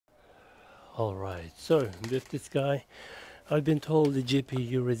Alright, so with this guy, I've been told the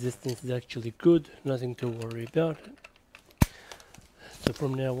GPU resistance is actually good, nothing to worry about. So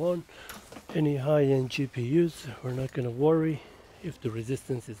from now on, any high-end GPUs, we're not going to worry if the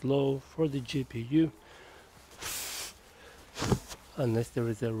resistance is low for the GPU, unless there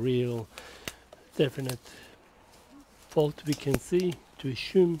is a real definite fault we can see to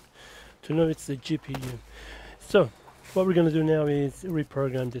assume to know it's the GPU. So what we're going to do now is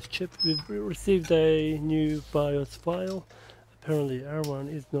reprogram this chip. We've received a new BIOS file. Apparently our one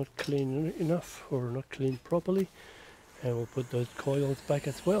is not clean enough or not clean properly, and we'll put those coils back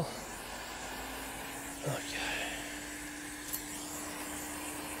as well. Okay.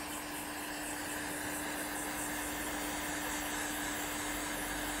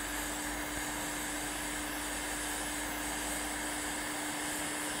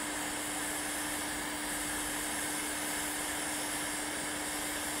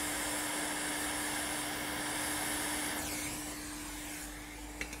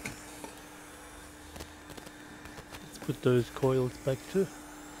 Put those coils back too.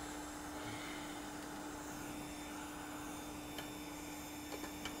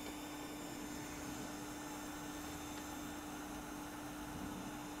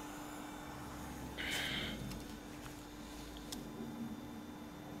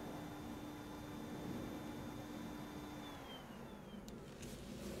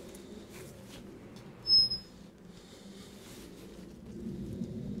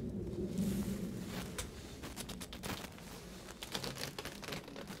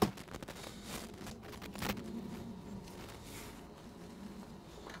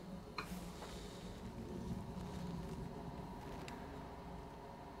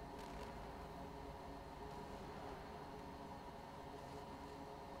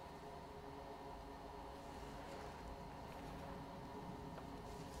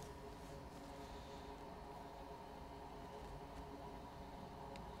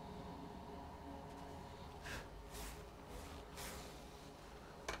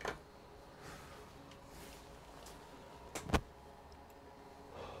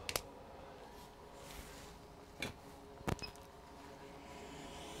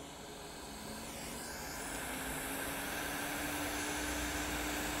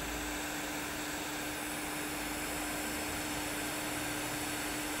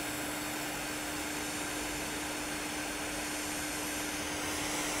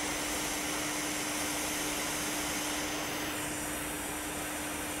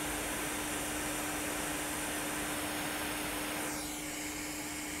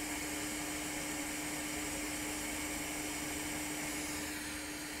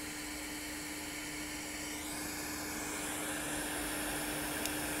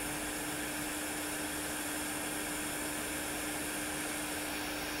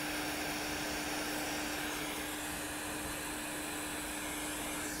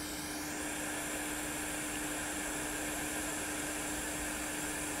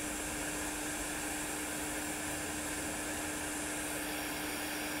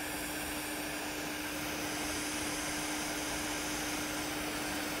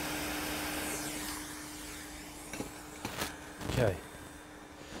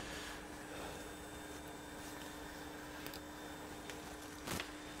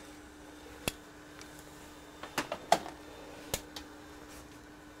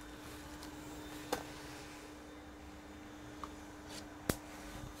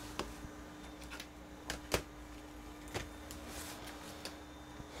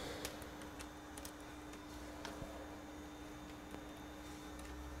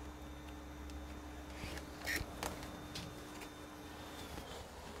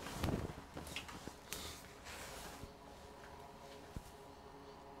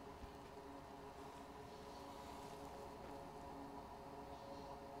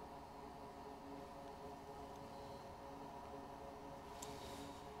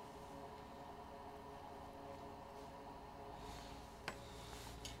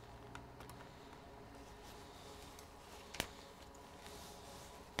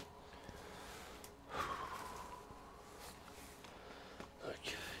 Okay.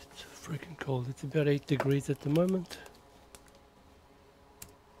 Freaking cold. It's about 8 degrees at the moment.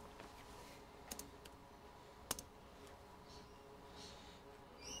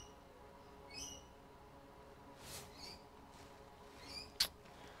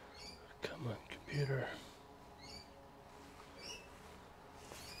 Come on, computer.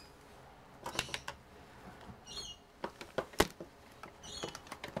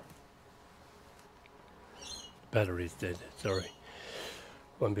 Battery's dead, sorry.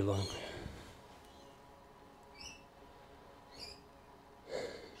 Won't be long.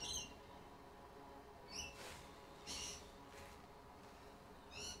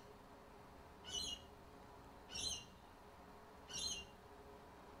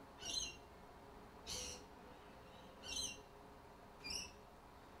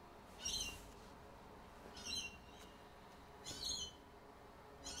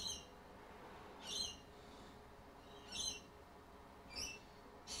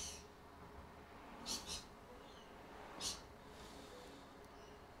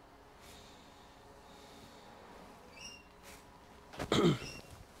 The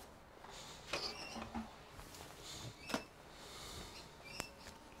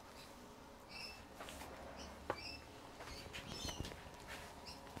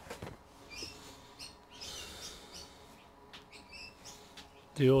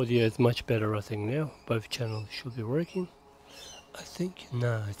audio is much better, I think, now. Both channels should be working. I think.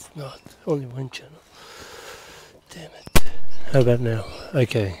 No, it's not. Only one channel. Damn it. How about now?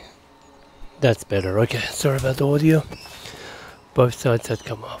 Okay. That's better. Okay. Sorry about the audio. Both sides had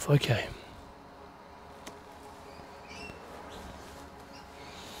come off. Okay.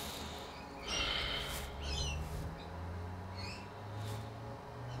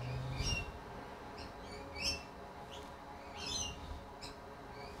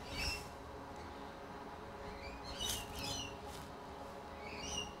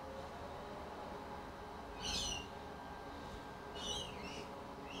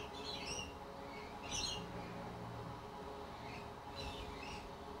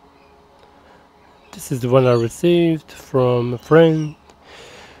 This is the one I received from a friend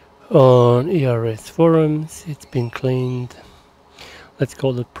on ERS forums. It's been cleaned, let's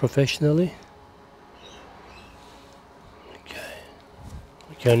call it professionally.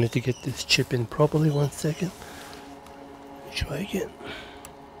 Okay, I need to get this chip in properly. 1 second. Try again.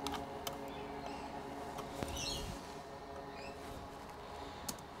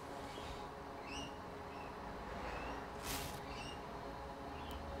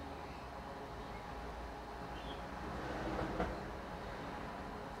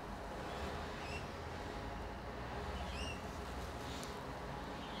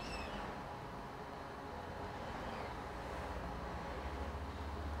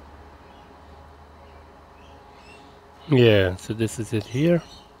 Yeah, so this is it here.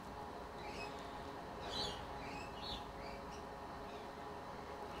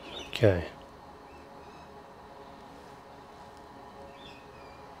 Okay.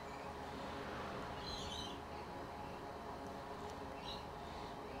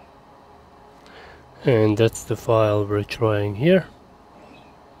 And that's the file we're trying here.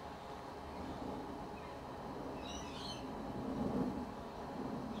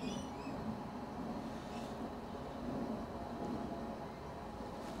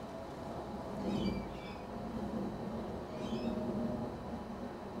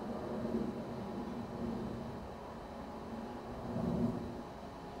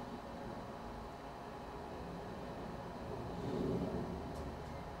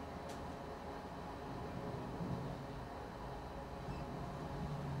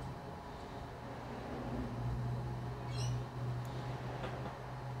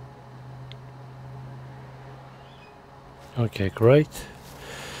 Okay, great.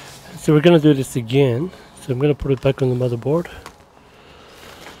 So we're going to do this again. So I'm going to put it back on the motherboard.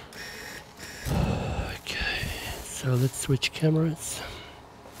 Okay, so let's switch cameras.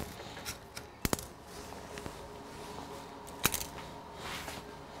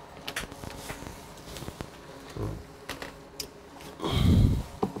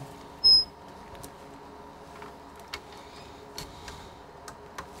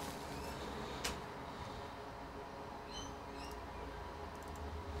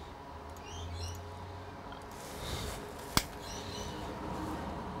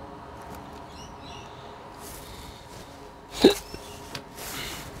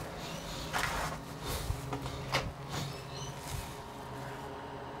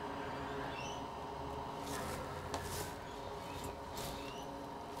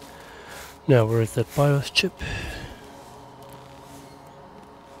 Now, where is that BIOS chip?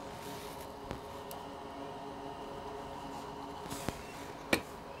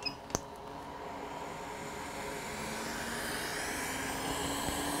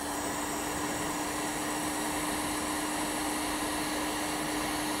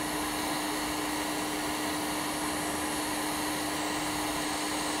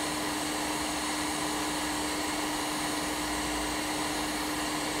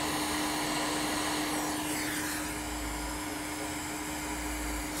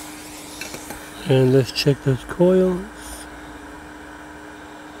 And let's check those coils.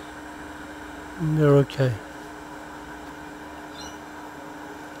 They're okay.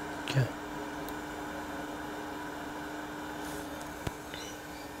 Okay.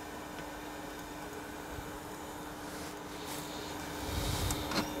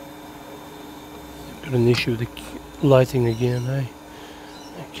 Got an issue with the lighting again, eh?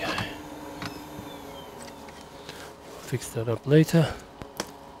 Okay. Fix that up later.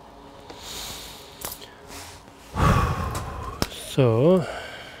 So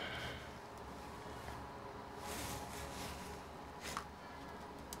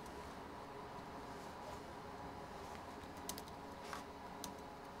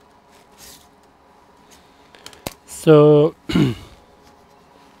So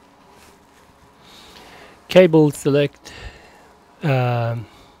cable select,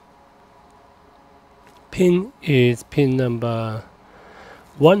 pin is pin number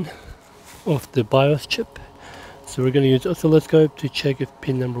 1 of the BIOS chip. So we're going to use oscilloscope to check if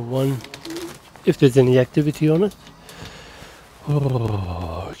pin number 1, if there's any activity on it.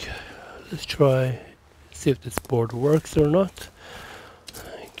 Oh, okay, let's try, see if this board works or not.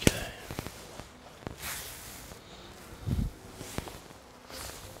 Okay.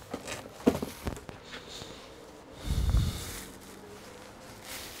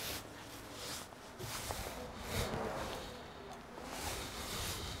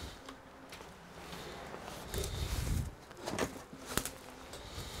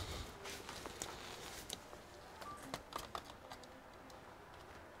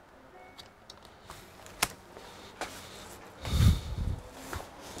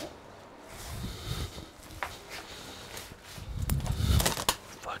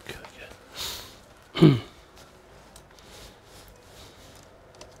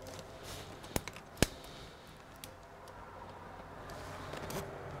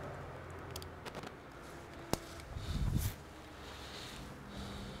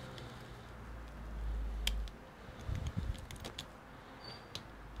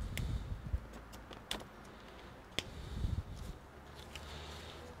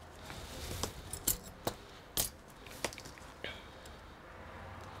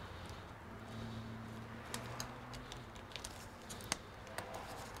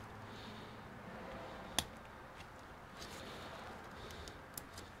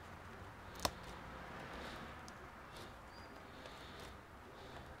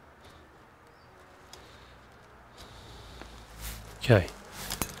 Okay.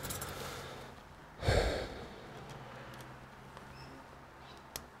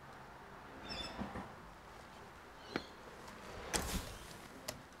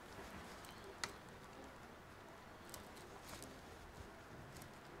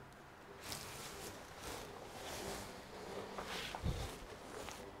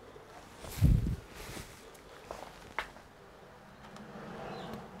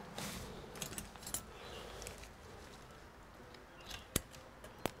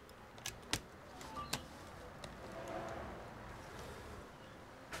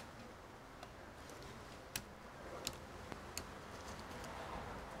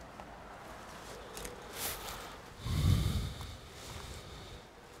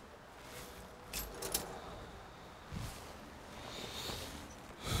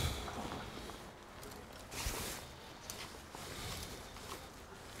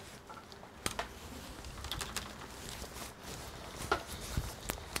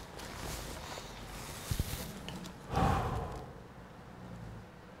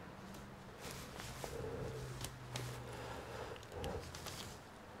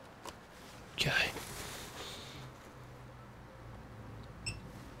 Okay.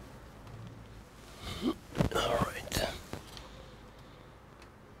 All right.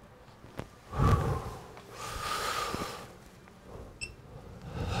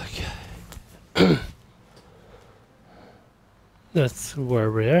 Okay. That's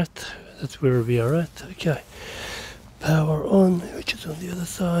where we're at. That's where we are at. Okay. Power on, which is on the other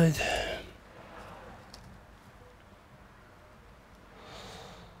side.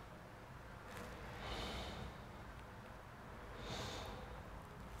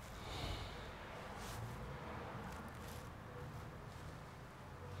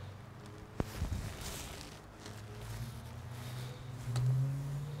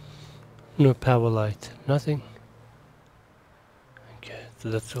 No power light, nothing. Okay,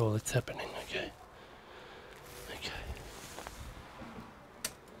 so that's all that's happening. Okay. Okay.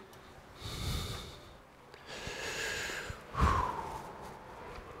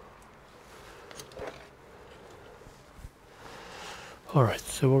 All right,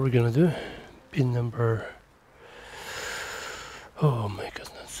 so what we're gonna do, pin number, oh my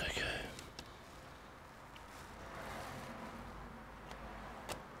goodness, okay.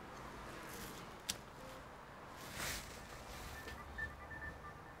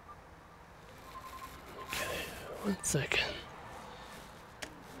 Okay, 1 second.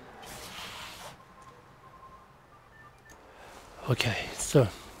 Okay, so,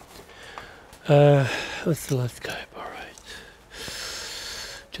 oscilloscope, all right.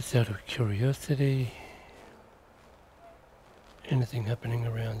 Just out of curiosity, anything happening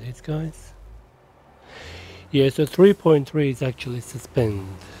around these guys? Yeah, so 3.3 is actually suspend.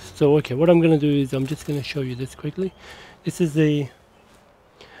 So okay, what I'm going to do is I'm just going to show you this quickly. This is the,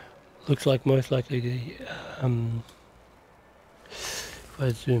 looks like most likely the, if I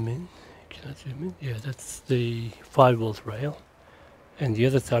zoom in, you can Can I zoom in? Yeah, that's the 5 volt rail, and the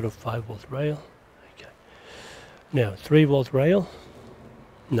other side of 5 volt rail. Okay. Now 3 volt rail,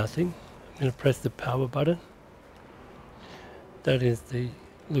 nothing. I'm going to press the power button. That is the,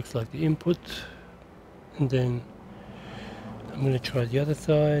 looks like the input, and then I'm going to try the other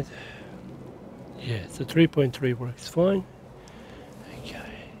side. Yeah, so 3.3 works fine.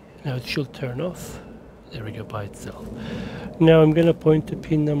 Okay, now it should turn off. There we go, by itself. Now I'm going to point to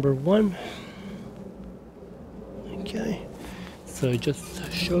pin number 1. Okay, so just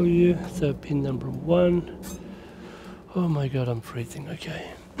to show you, so pin number 1. Oh my god, I'm freezing.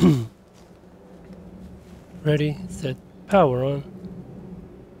 Okay. Ready, set, power on.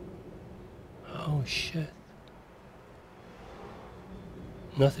 Oh shit.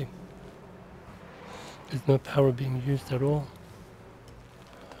 Nothing. There's no power being used at all.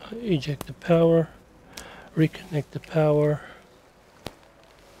 Eject the power. Reconnect the power.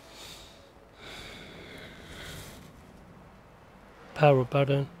 Power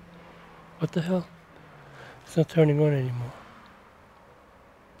button. What the hell? It's not turning on anymore.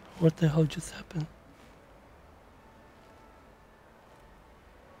 What the hell just happened?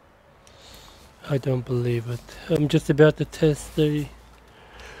 I don't believe it. I'm just about to test the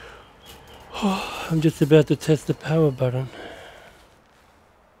power button.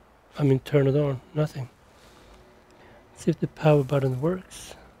 I mean, turn it on. Nothing. See if the power button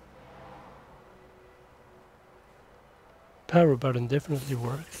works. Power button definitely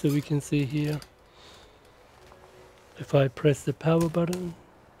works. So we can see here, if I press the power button,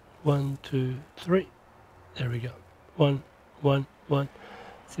 1, 2, 3. There we go. 1, 1, 1.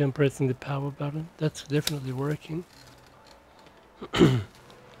 See, I'm pressing the power button. That's definitely working. Let's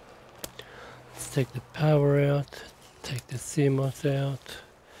take the power out. Take the CMOS out.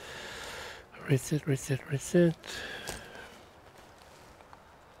 Reset, reset, reset.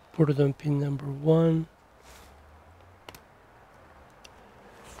 Put it on pin number 1.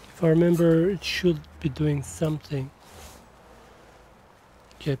 If I remember, it should be doing something.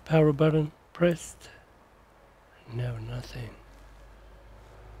 Okay, power button pressed. No, nothing.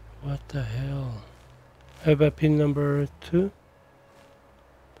 What the hell? How about pin number 2?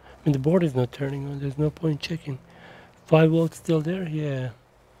 I mean, the board is not turning on. There's no point checking. 5 volts still there? Yeah.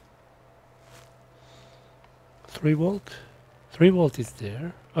 3 volt? 3 volt is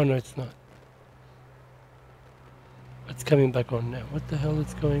there. Oh no, it's not. It's coming back on now. What the hell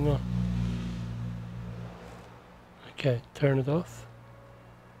is going on? Okay, turn it off.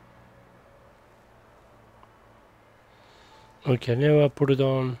 Okay, now I'll put it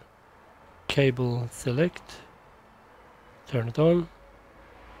on cable select. Turn it on.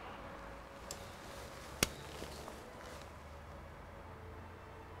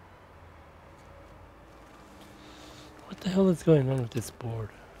 What the hell is going on with this board?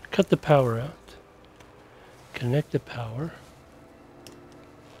 Cut the power out. Connect the power.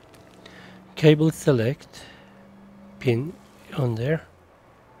 Cable select. Pin on there.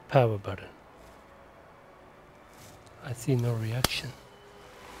 Power button. I see no reaction.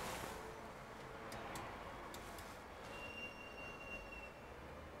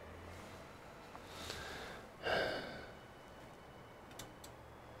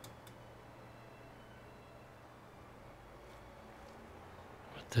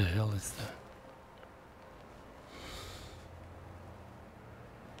 What the hell is that?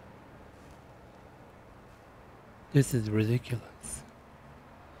 This is ridiculous.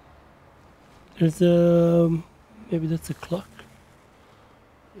 There's a... maybe that's a clock.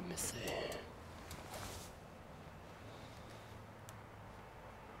 Let me see.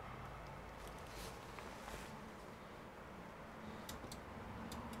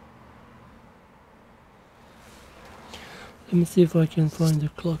 Let me see if I can find the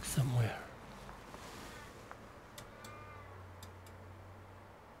clock somewhere.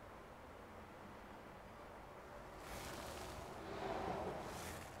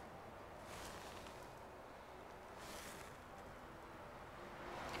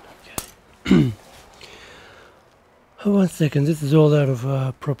 Oh, 1 second, this is all out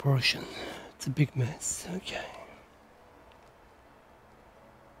of proportion. It's a big mess. Okay.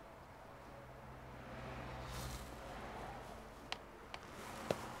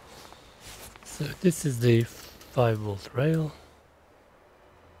 So this is the 5 volt rail.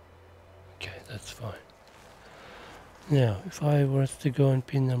 Okay, that's fine. Now, if I was to go on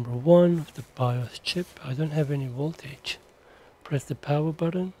pin number 1 of the BIOS chip, I don't have any voltage. Press the power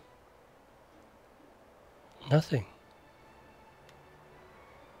button. Nothing.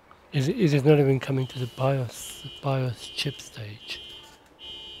 It is not even coming to the BIOS chip stage.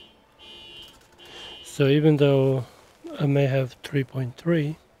 So even though I may have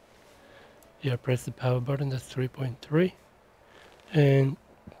 3.3, Yeah, press the power button, that's 3.3. And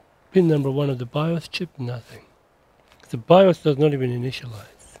pin number 1 of the BIOS chip, nothing. The BIOS does not even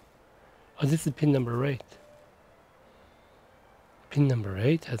initialize. Oh, this is pin number 8. Pin number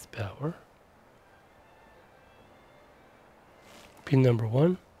 8 has power. Pin number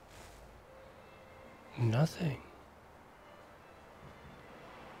 1, nothing.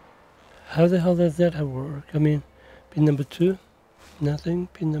 How the hell does that work? I mean, pin number 2, nothing.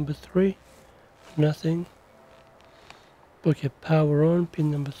 Pin number 3, nothing. Okay, power on,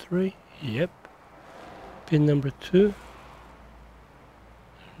 pin number 3, yep. Pin number 2,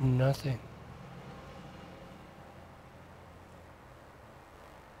 nothing.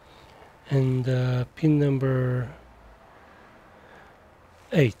 And pin number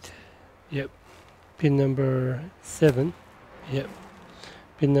 8, yep. Pin number 7, yep.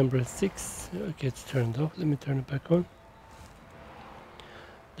 Pin number 6, okay, it's turned off. Let me turn it back on.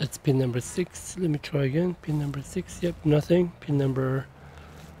 That's pin number 6. Let me try again. Pin number 6, yep, nothing. Pin number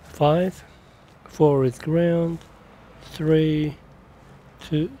 5, 4 is ground. 3,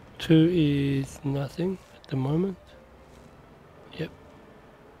 2 is nothing at the moment. Yep.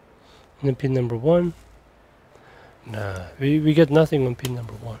 And then pin number 1. Nah, we get nothing on pin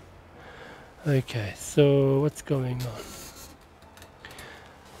number 1. Okay, so what's going on?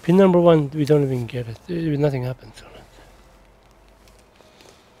 Pin number 1, we don't even get it. Nothing happens on it.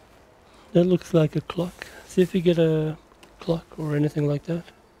 That looks like a clock. See if we get a clock or anything like that.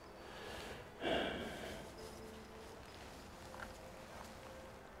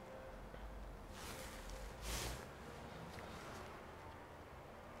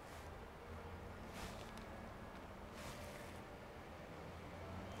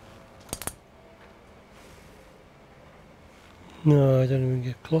 No, I don't even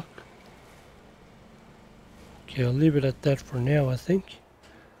get clock. Okay, I'll leave it at that for now, I think.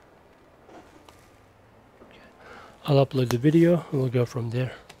 Okay. I'll upload the video and we'll go from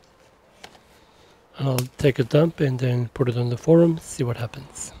there. And I'll take a dump and then put it on the forum, see what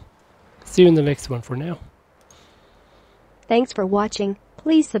happens. See you in the next one for now. Thanks for watching.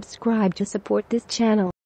 Please subscribe to support this channel.